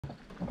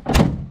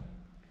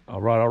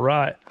All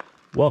right.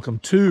 Welcome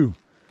to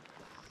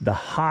the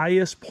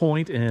highest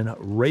point in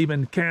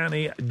Rabun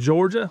County,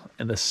 Georgia,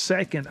 and the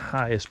second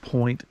highest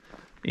point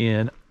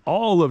in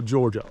all of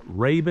Georgia,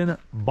 Rabun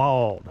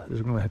Bald.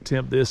 We're going to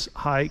attempt this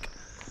hike.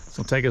 It's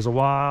going to take us a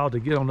while to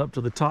get on up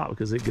to the top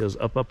because it goes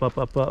up, up, up,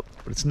 up, up.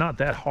 But it's not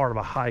that hard of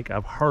a hike,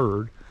 I've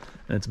heard,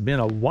 and it's been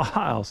a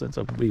while since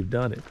we've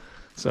done it.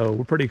 So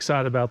we're pretty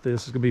excited about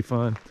this. It's going to be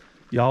fun.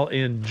 Y'all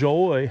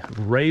enjoy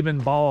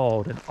Rabun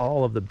Bald and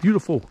all of the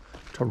beautiful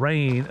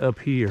terrain up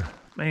here.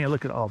 Man,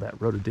 look at all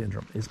that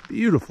rhododendron. It's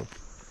beautiful.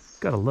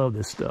 Gotta love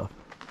this stuff.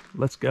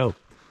 Let's go.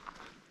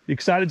 You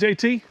excited,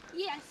 JT?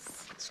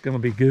 Yes. It's gonna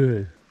be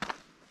good.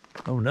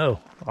 Oh no,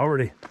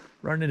 already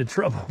running into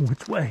trouble.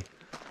 Which way?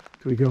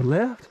 Do we go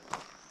left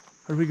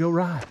or do we go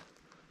right?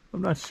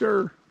 I'm not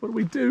sure. What do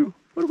we do?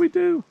 What do we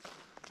do?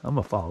 I'm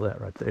gonna follow that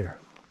right there.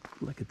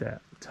 Look at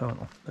that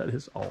tunnel. That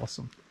is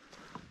awesome.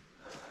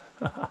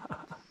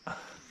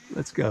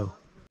 Let's go.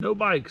 No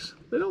bikes.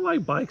 They don't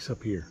like bikes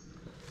up here.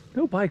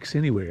 No bikes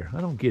anywhere.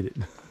 I don't get it.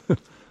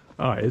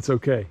 All right, it's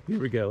okay. Here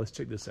we go. Let's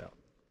check this out.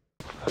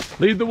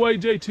 Lead the way,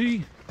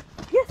 JT.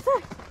 Yes,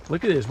 sir.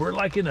 Look at this. We're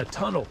like in a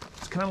tunnel.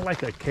 It's kind of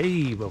like a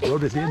cave of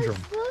rhododendron.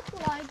 It does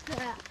look like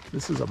that.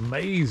 This is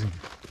amazing.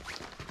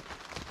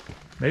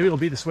 Maybe it'll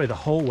be this way the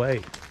whole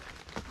way.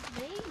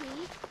 Maybe.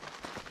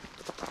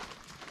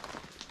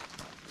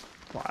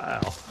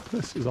 Wow,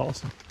 this is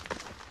awesome.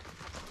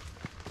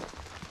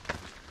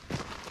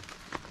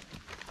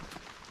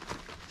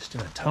 Just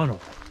in a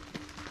tunnel.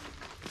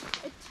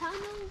 A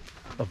tunnel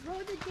of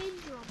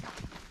rhododendron.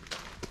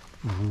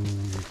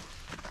 Ooh.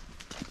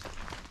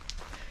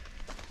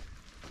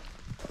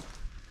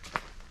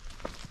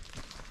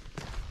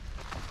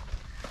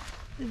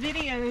 The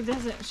video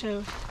doesn't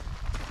show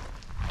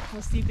how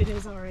steep it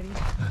is already.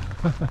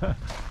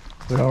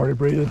 We're already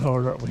breathing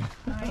hard, aren't we?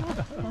 Right.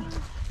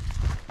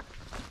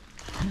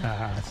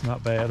 Ah, it's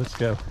not bad. Let's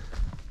go.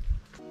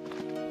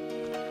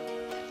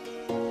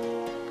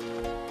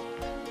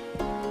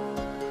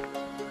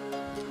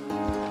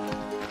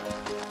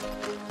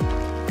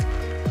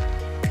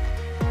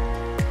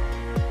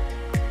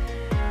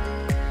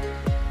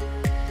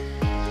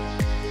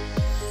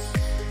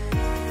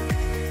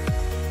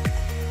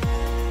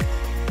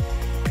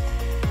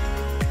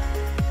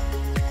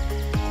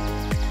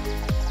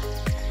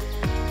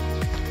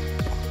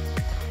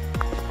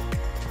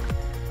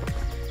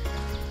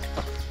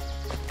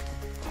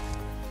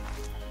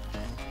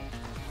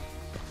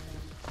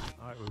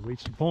 We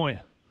reached the point.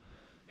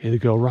 Either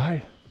go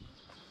right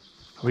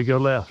or we go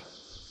left.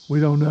 We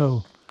don't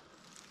know.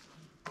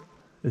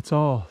 It's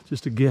all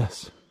just a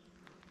guess.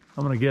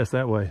 I'm gonna guess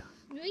that way.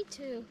 Me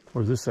too.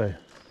 What does this say?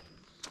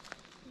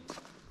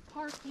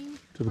 Parking.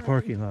 To the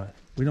parking lot.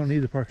 We don't need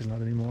the parking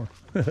lot anymore.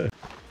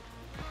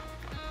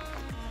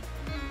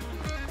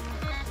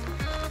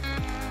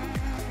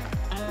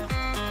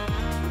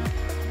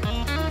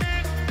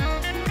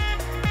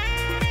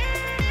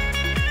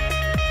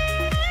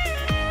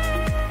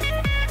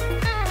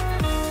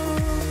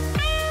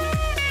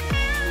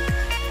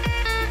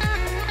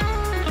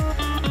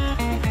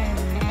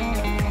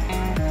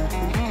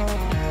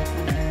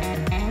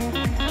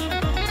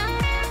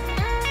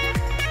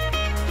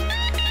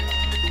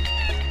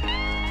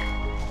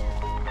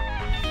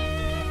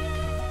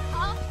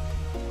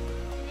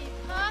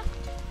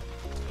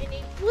 And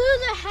he blew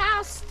the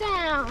house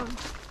down.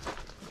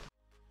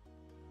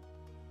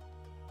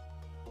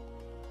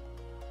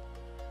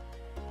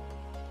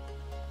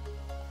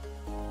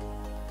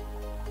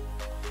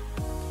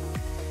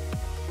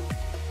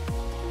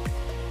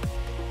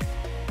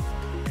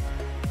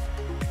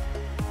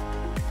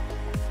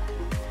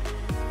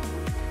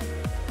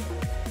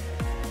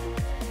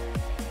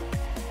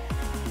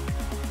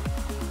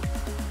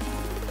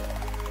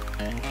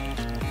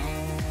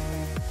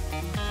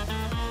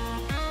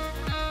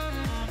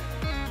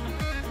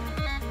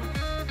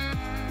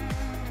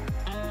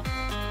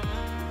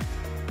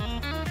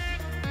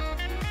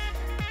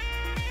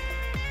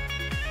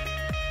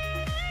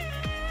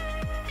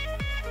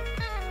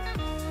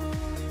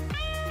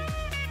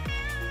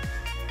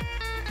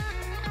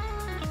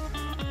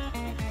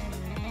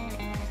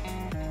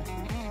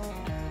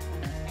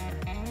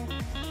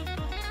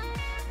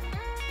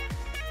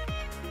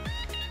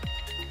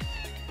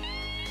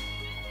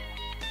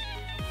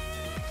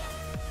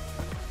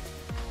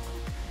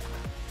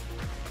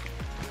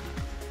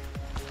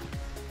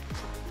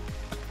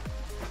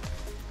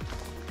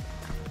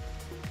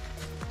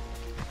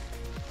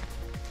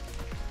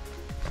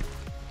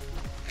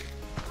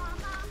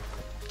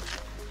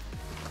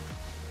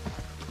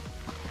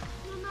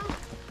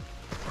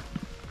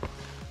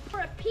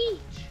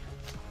 Peach.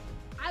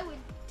 I would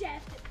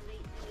definitely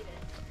need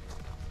it.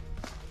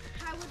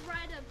 I would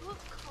write a book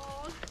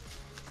called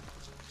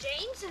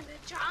James and the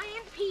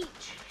Giant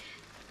Peach.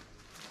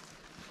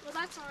 Well,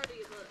 that's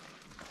already a book.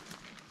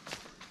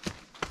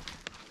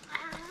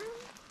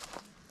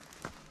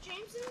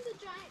 James and the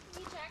Giant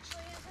Peach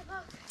actually is a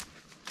book.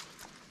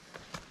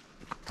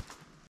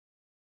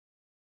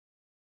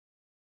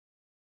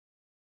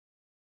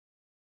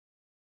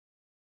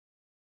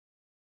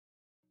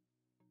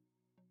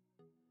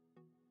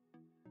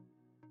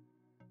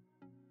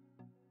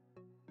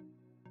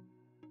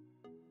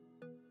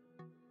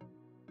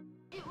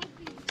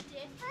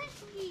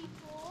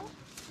 people,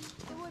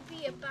 it would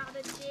be about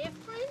a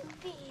different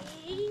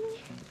thing.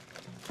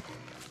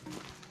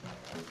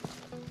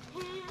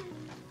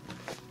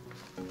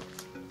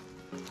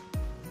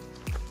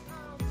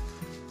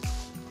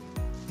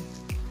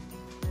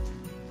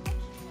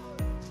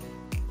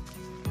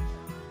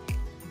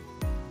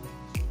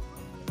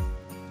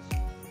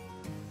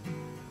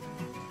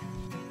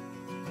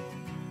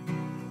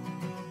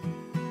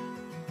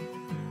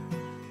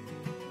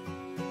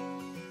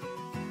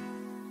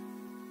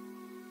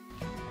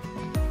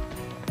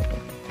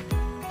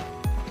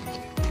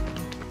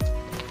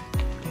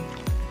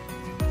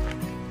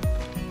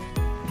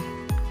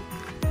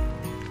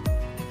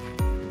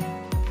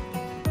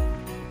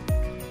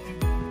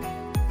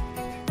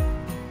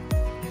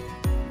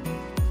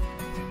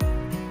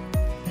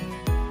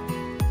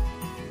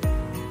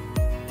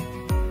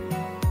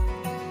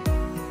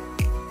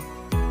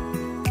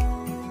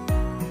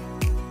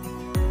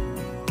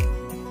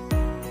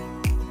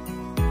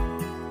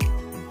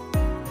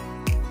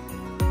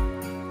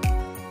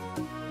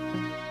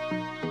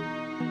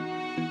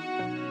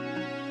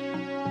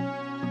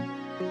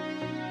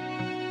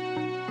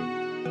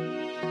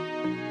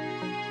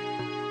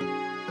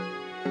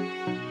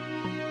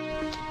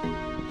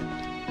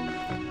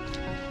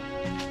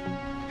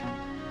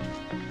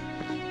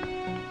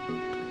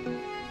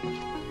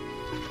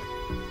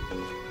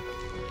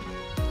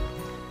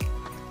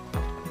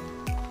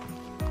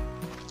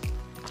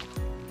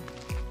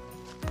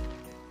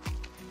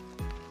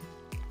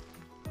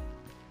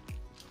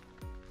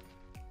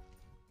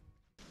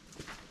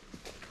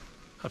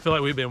 I feel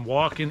like we've been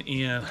walking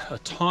in a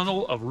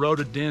tunnel of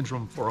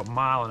rhododendron for a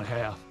mile and a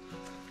half.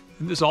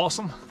 Isn't this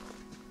awesome?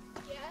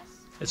 Yes.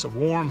 It's a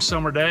warm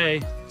summer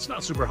day. It's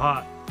not super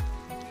hot,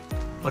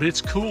 but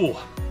it's cool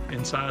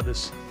inside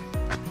this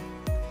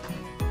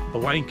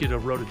blanket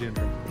of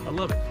rhododendron. I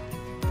love it.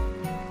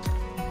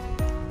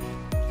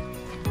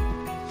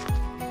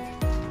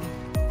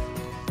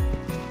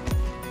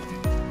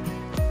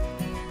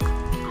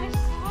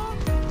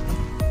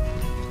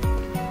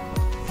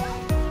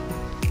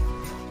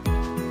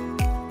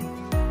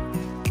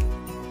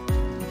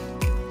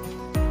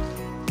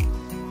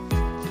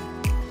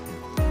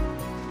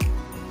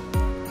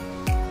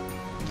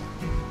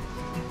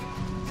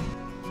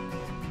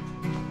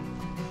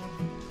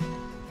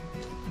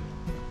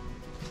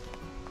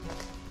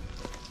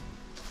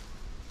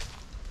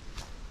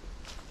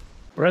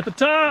 We're at the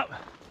top.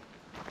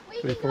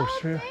 We can go up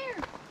there.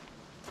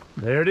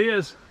 There it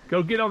is.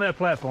 Go get on that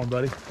platform,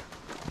 buddy.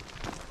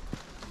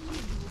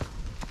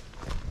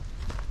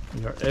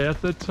 You're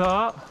at the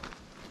top.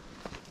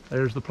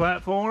 There's the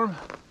platform.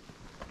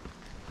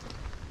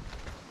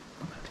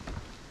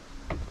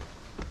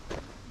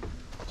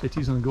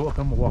 JT's gonna go up.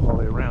 I'm gonna walk all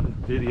the way around and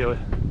video it.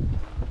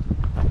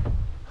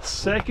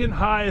 Second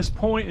highest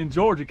point in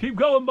Georgia. Keep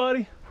going,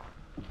 buddy.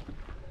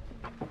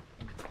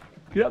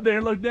 Get up there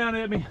and look down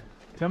at me.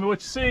 Tell me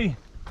what you see.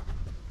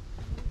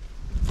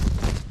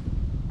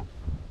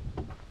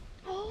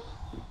 Oh,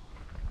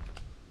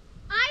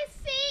 I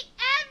see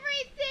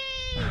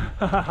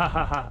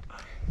everything.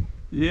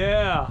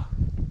 Yeah.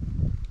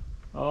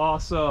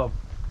 Awesome.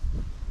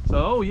 So,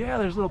 oh yeah,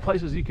 there's little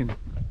places you can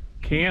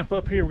camp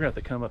up here. We're gonna have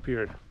to come up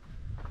here and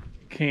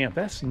camp.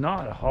 That's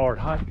not a hard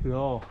hike at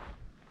all.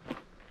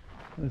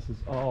 This is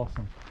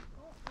awesome.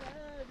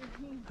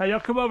 Hey, y'all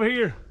come over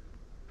here.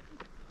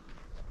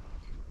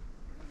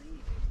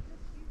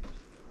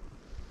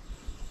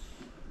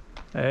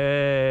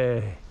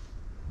 Hey,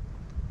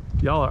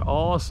 y'all are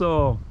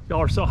awesome.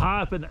 Y'all are so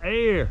high up in the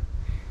air.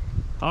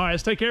 All right,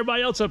 let's take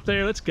everybody else up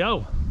there. Let's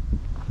go.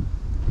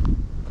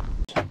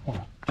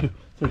 1, 2,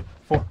 3,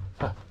 4,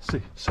 5,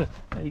 6, 7,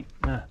 8,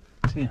 9,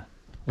 10,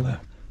 11,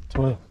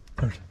 12,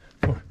 13,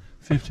 14,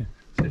 15,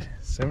 16,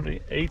 17,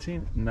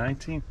 18,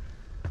 19,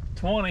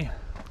 20.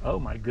 Oh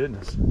my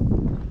goodness.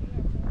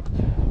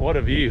 What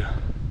a view.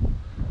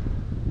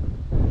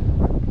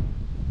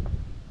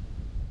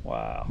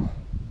 Wow.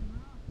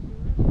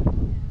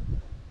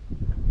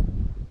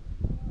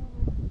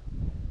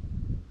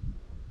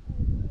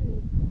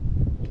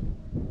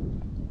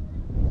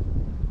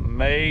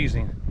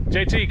 Amazing.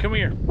 JT, come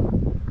here.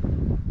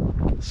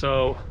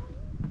 So,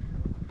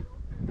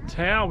 the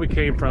town we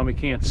came from, we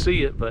can't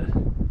see it, but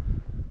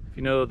if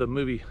you know the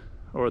movie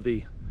or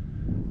the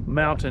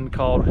mountain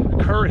called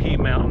Currahee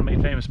Mountain,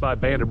 made famous by a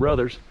band of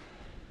brothers,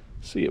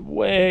 see it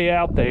way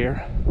out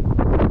there.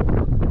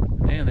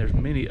 And there's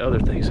many other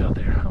things out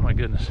there. Oh my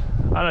goodness.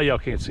 I know y'all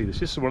can't see this.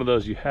 This is one of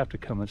those you have to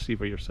come and see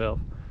for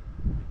yourself.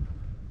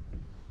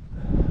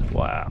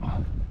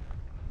 Wow.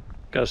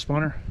 Got a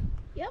splinter?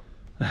 Yep.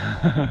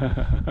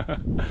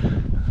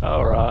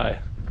 All right.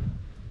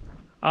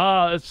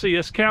 Let's see.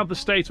 Let's count the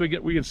states we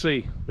can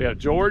see. We have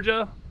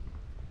Georgia,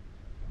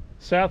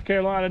 South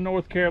Carolina,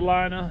 North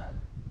Carolina.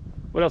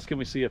 What else can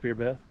we see up here,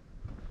 Beth?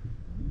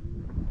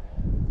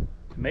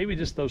 Maybe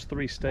just those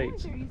 3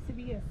 states. There used to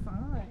be a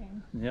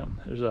sign. Yep.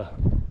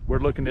 We're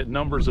looking at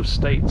numbers of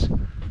states.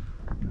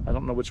 I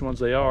don't know which ones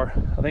they are.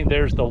 I think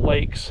there's the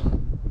lakes.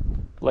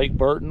 Lake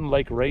Burton,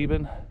 Lake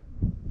Rabun.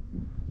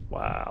 Wow.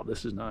 Wow,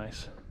 this is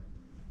nice.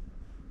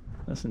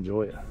 Let's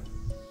enjoy it.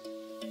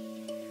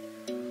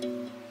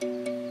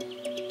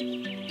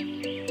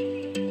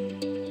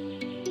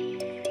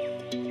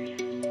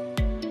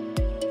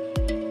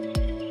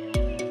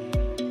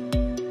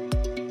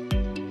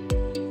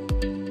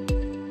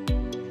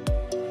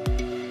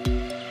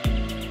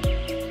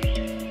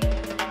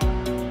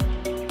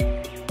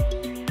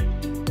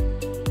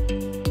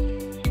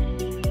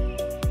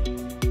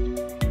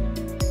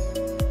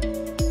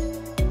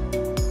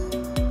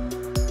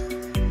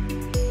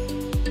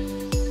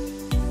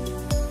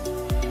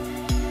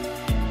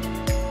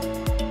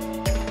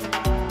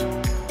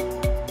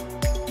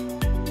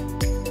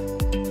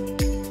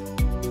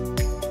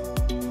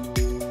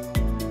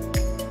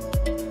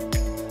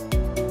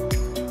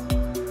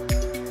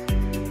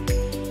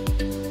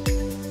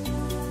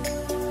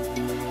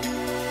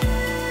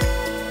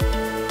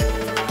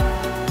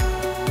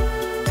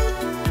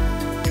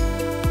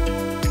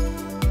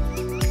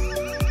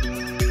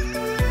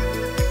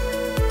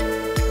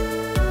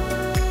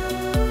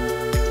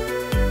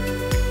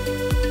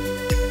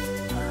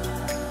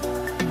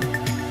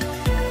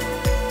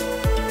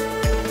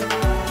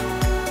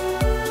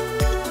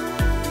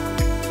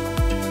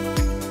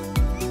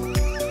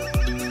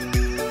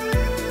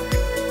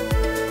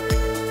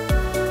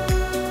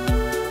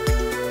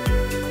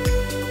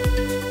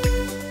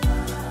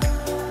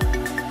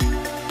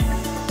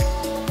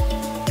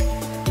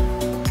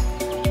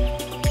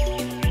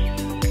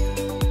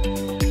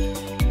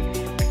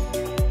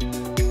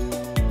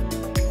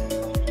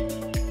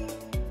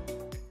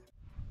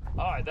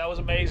 That was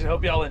amazing.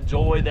 Hope y'all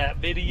enjoyed that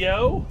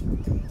video.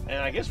 And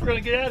I guess we're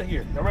gonna get out of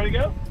here. Y'all ready to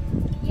go?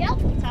 Yep.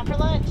 Time for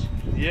lunch.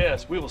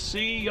 Yes, we will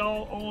see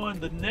y'all on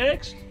the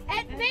next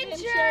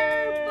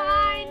Adventure.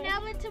 Bye.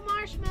 Nelly to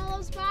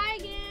Marshmallows. Bye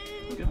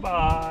again.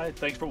 Goodbye.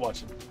 Thanks for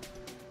watching.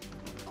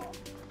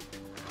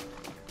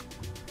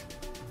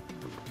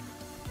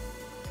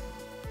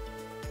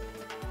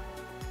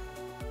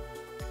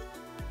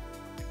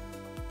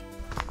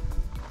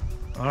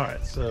 All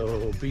right,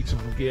 so Beecham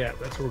Gap,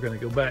 that's where we're gonna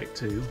go back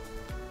to.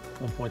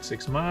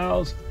 1.6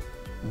 miles.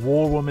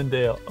 War Woman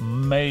Dale,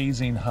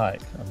 amazing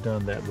hike. I've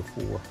done that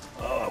before.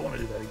 Oh, I wanna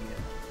do that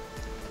again.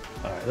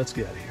 All right, let's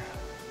get out of here.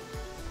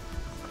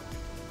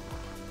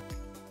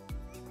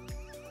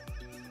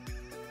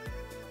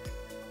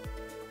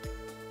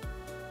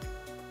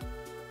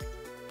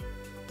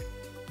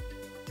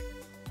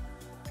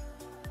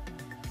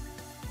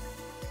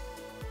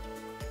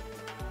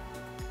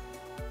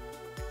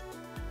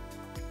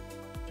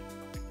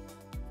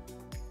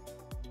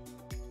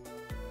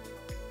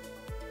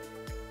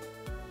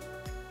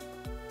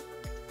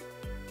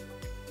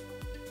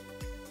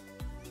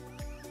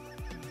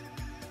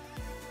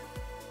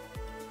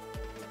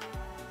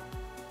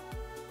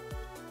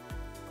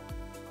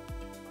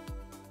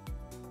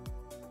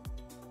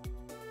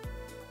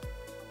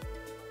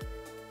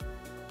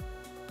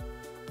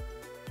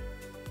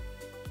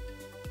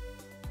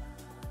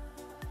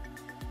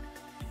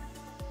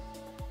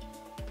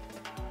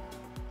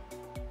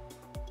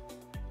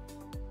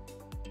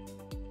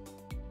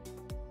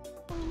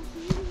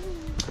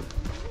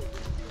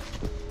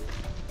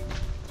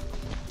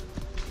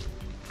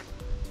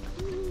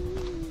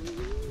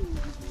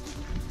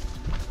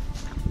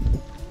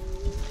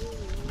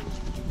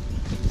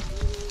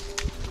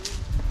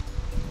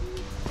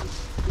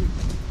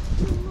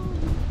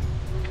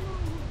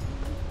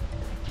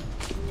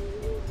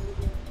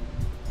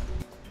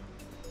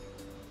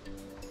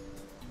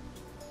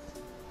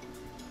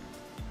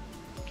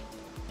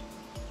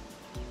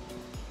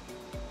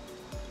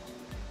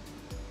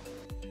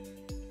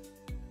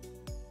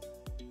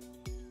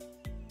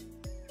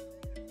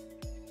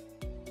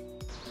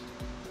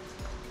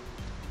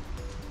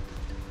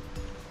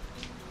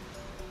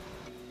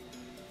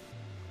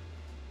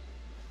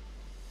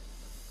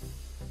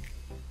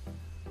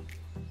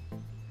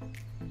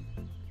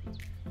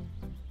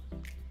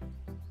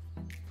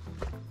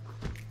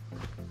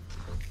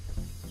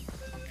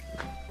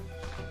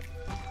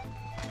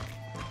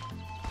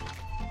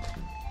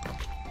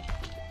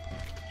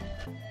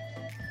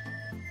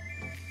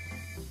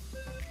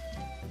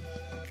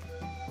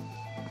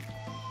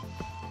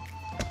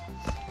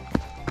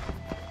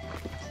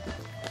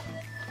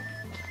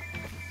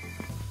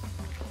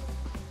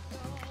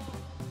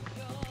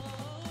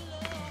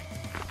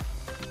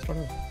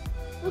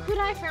 Look what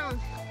I found.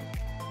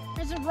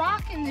 There's a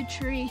rock in the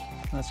tree.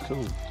 That's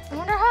cool. I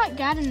wonder how it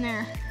got in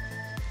there.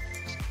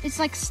 It's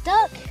like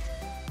stuck.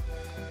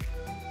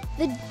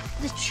 The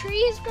tree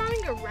is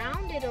growing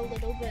around it a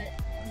little bit.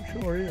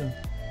 I'm sure is.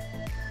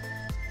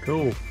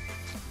 Cool.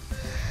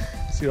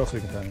 Let's see what else we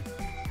can find.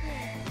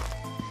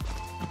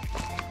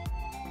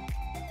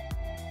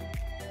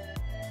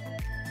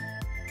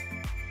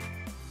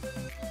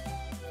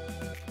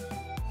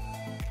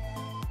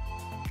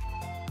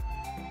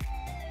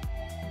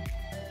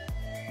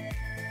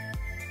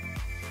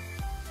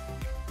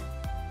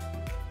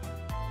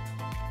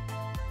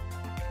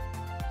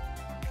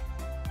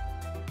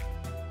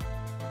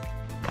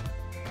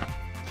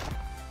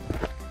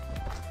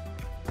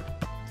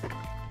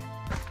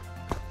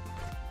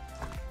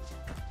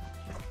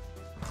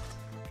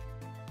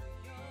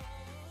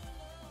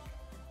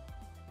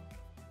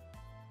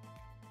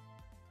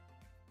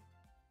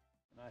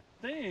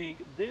 think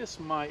this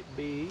might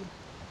be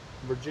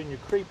Virginia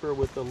creeper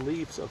with the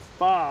leaves of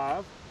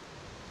 5.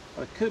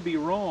 I could be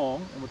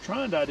wrong, and we're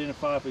trying to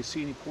identify if we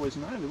see any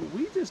poison ivy, but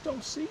we just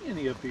don't see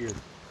any up here.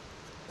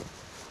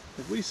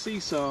 If we see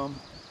some,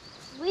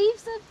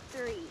 Leaves of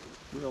 3.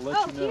 we'll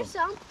let you know. Here's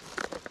some.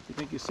 You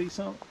think you see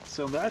some?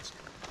 So that's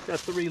got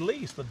 3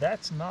 leaves, but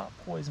that's not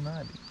poison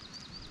ivy.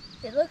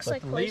 It looks But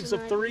like the poison leaves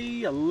of ivy.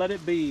 3, let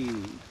it be.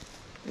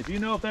 If you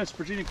know if that's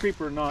Virginia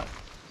creeper or not,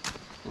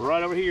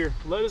 right over here,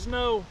 let us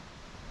know.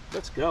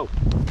 Let's go.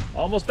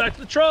 Almost back to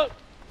the truck.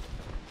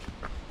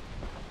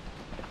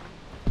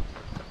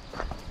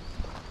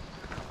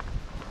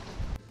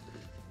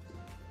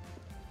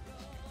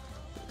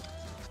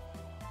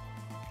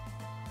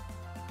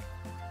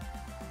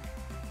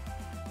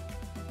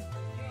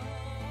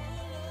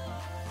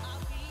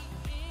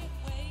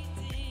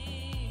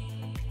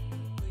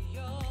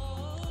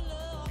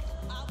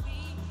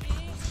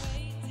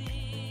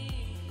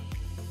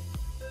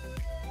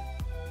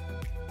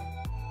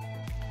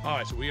 All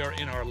right, so we are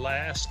in our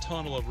last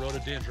tunnel of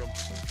rhododendron,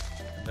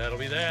 and that'll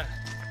be that.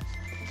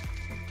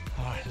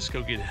 All right, let's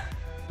go get it.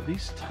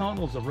 These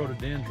tunnels of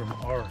rhododendron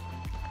are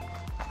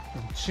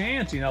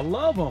enchanting. I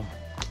love them.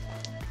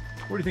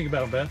 What do you think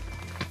about them,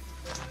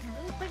 Beth? They're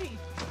really pretty.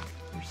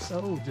 They're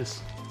so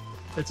just,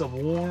 it's a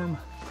warm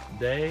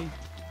day.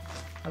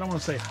 I don't want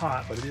to say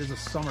hot, but it is a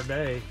summer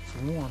day.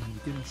 It's warm.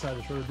 You get inside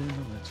this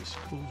rhododendron, it just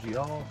cools you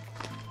off,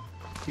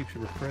 keeps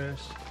you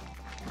refreshed.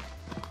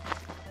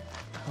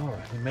 All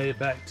right, we made it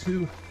back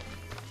to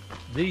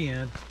the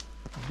end,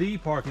 the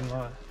parking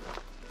lot.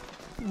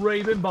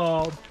 Raven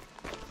Bald.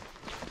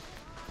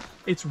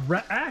 It's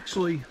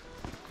actually,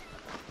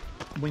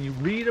 when you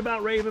read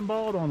about Raven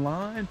Bald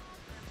online,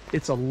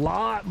 it's a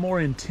lot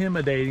more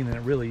intimidating than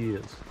it really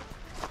is.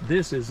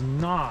 This is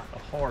not a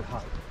hard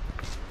hike.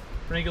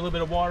 Drink a little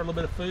bit of water, a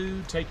little bit of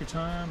food, take your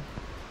time,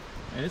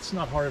 and it's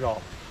not hard at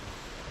all.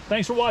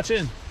 Thanks for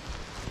watching.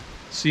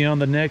 See you on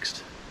the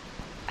next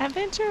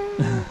Adventure.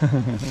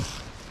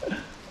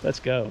 Let's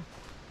go.